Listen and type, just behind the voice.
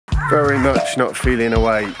Very much not feeling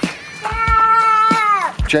awake.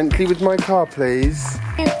 Gently with my car, please.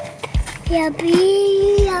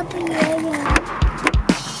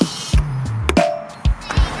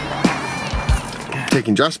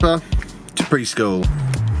 Taking Jasper to preschool.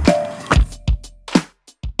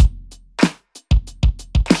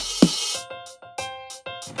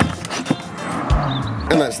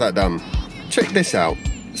 And that's that done. Check this out,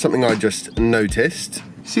 something I just noticed.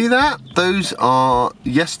 See that? Those are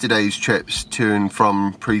yesterday's trips to and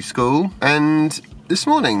from preschool and this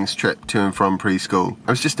morning's trip to and from preschool.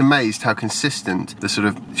 I was just amazed how consistent the sort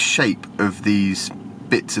of shape of these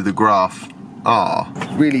bits of the graph are.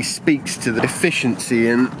 It really speaks to the efficiency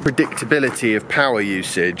and predictability of power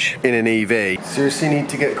usage in an EV. Seriously need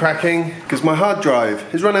to get cracking because my hard drive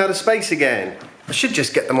has run out of space again. I should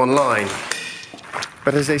just get them online.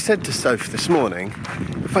 But as I said to Soph this morning,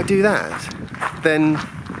 if I do that, then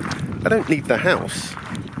I don't leave the house.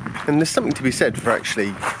 And there's something to be said for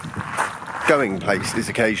actually going places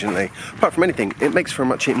occasionally. Apart from anything, it makes for a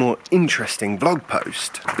much more interesting vlog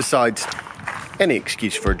post, besides any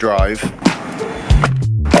excuse for a drive.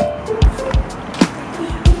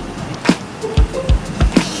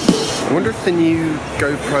 I wonder if the new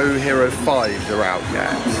GoPro Hero 5s are out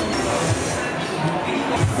yet.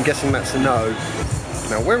 I'm guessing that's a no.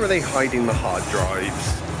 Now, where are they hiding the hard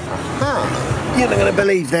drives? Aha! You're not going to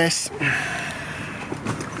believe this.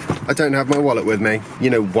 I don't have my wallet with me. You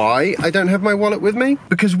know why I don't have my wallet with me?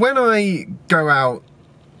 Because when I go out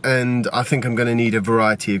and I think I'm going to need a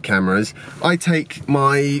variety of cameras, I take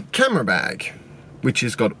my camera bag, which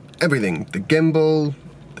has got everything. The gimbal,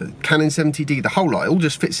 the Canon 70D, the whole lot. It all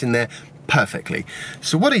just fits in there perfectly.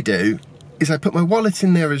 So what I do is I put my wallet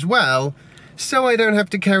in there as well, so I don't have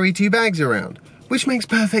to carry two bags around. Which makes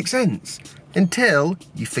perfect sense, until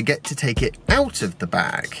you forget to take it out of the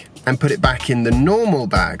bag and put it back in the normal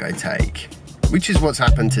bag I take, which is what's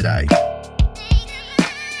happened today.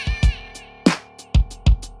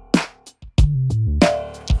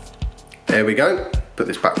 There we go, put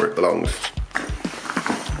this back where it belongs.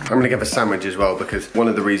 I'm gonna get a sandwich as well, because one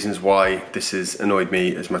of the reasons why this has annoyed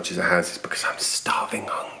me as much as it has is because I'm starving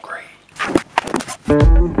hungry.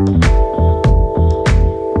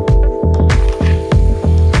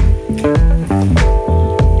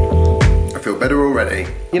 Better already.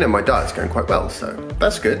 You know, my diet's going quite well, so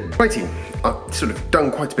that's good. Righty, I've sort of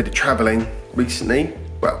done quite a bit of traveling recently.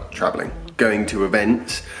 Well, traveling, going to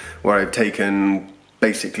events where I've taken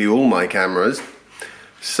basically all my cameras.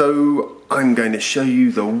 So I'm going to show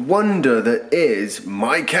you the wonder that is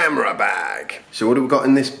my camera bag. So what have we got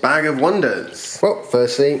in this bag of wonders? Well,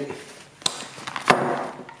 firstly,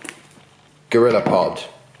 Gorilla Pod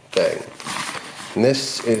thing. And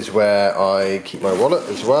this is where I keep my wallet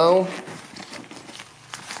as well.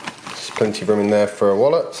 Plenty of room in there for a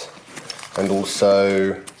wallet, and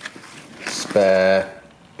also spare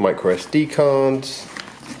micro SD cards,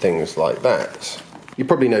 things like that. You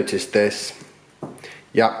probably noticed this.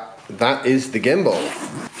 Yep, that is the gimbal.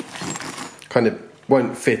 Kind of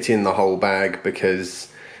won't fit in the whole bag because,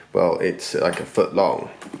 well, it's like a foot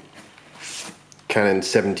long. Canon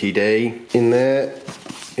 70D. In there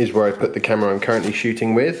is where I put the camera I'm currently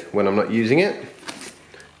shooting with when I'm not using it.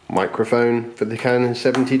 Microphone for the Canon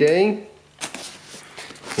 70D.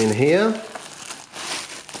 In here,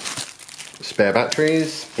 spare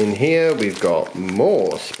batteries. In here we've got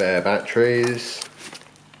more spare batteries.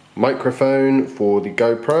 Microphone for the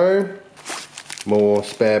GoPro. More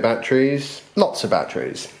spare batteries. Lots of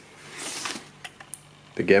batteries.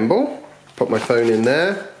 The gimbal. Put my phone in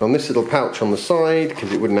there. On this little pouch on the side,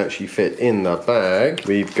 because it wouldn't actually fit in the bag,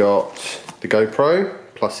 we've got the GoPro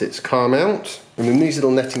plus its car mount. And in these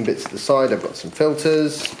little netting bits at the side, I've got some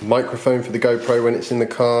filters, microphone for the GoPro when it's in the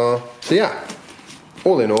car. So yeah,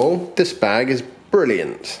 all in all, this bag is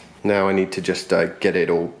brilliant. Now I need to just get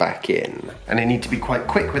it all back in. And I need to be quite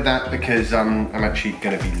quick with that because I'm actually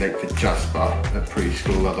going to be late for Jasper at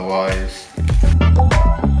preschool otherwise.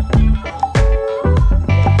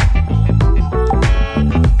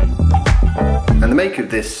 And the make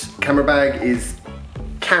of this camera bag is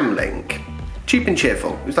Camlink. Cheap and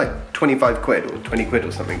cheerful. It was like 25 quid or 20 quid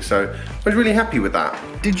or something, so I was really happy with that.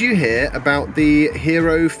 Did you hear about the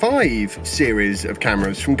Hero 5 series of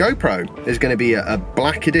cameras from GoPro? There's going to be a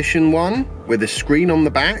black edition one with a screen on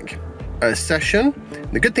the back, a session.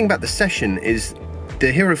 The good thing about the session is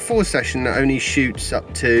the Hero 4 session only shoots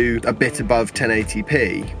up to a bit above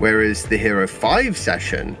 1080p, whereas the Hero 5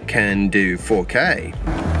 session can do 4K.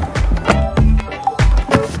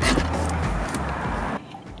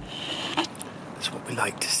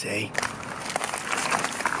 Like to see.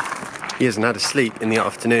 He hasn't had a sleep in the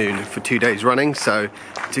afternoon for 2 days running, so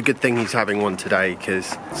It's a good thing he's having one today,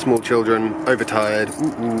 because small children, overtired,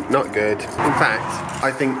 not good. In fact, I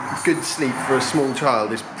think good sleep for a small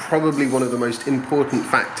child is probably one of the most important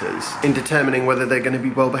factors in determining whether they're going to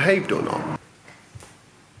be well behaved or not.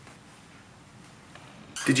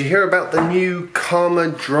 Did you hear about the new Karma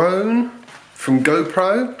drone from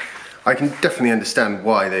GoPro? I can definitely understand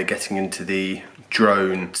why they're getting into the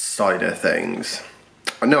drone side of things.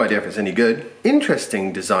 I've no idea if it's any good.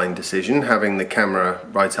 Interesting design decision, having the camera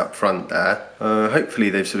right up front there.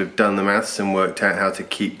 Hopefully they've sort of done the maths and worked out how to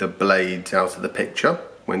keep the blades out of the picture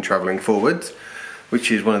when travelling forwards,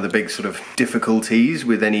 which is one of the big sort of difficulties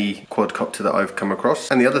with any quadcopter that I've come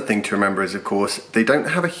across. And the other thing to remember is, of course, they don't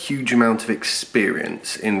have a huge amount of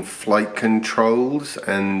experience in flight controls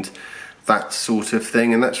and that sort of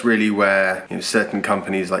thing, and that's really where, you know, certain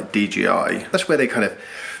companies like DJI, that's where they kind of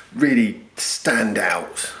really stand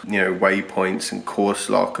out. You know, waypoints and course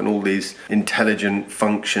lock and all these intelligent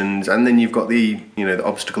functions, and then you've got the, you know, the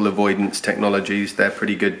obstacle avoidance technologies. They're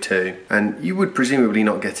pretty good too, and you would presumably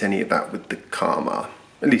not get any of that with the Karma,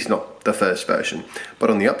 at least not the first version. But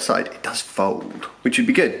on the upside, it does fold, which would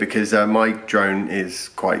be good, because my drone is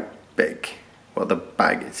quite big. Well, the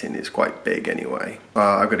bag it's in is quite big anyway.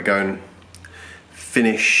 I've got to go and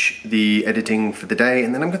finish the editing for the day,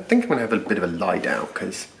 and then I think I'm gonna have a bit of a lie down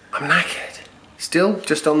because I'm knackered. Still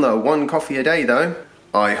just on the 1 coffee a day though.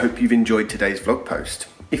 I hope you've enjoyed today's vlog post.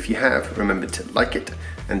 If you have, remember to like it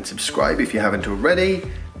and subscribe if you haven't already,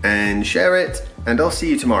 and share it, and I'll see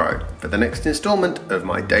you tomorrow for the next installment of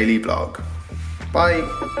my daily vlog. Bye.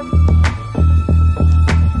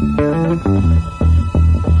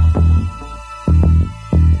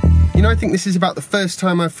 You know, I think this is about the first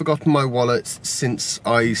time I've forgotten my wallet since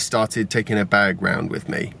I started taking a bag round with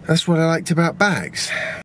me. That's what I liked about bags.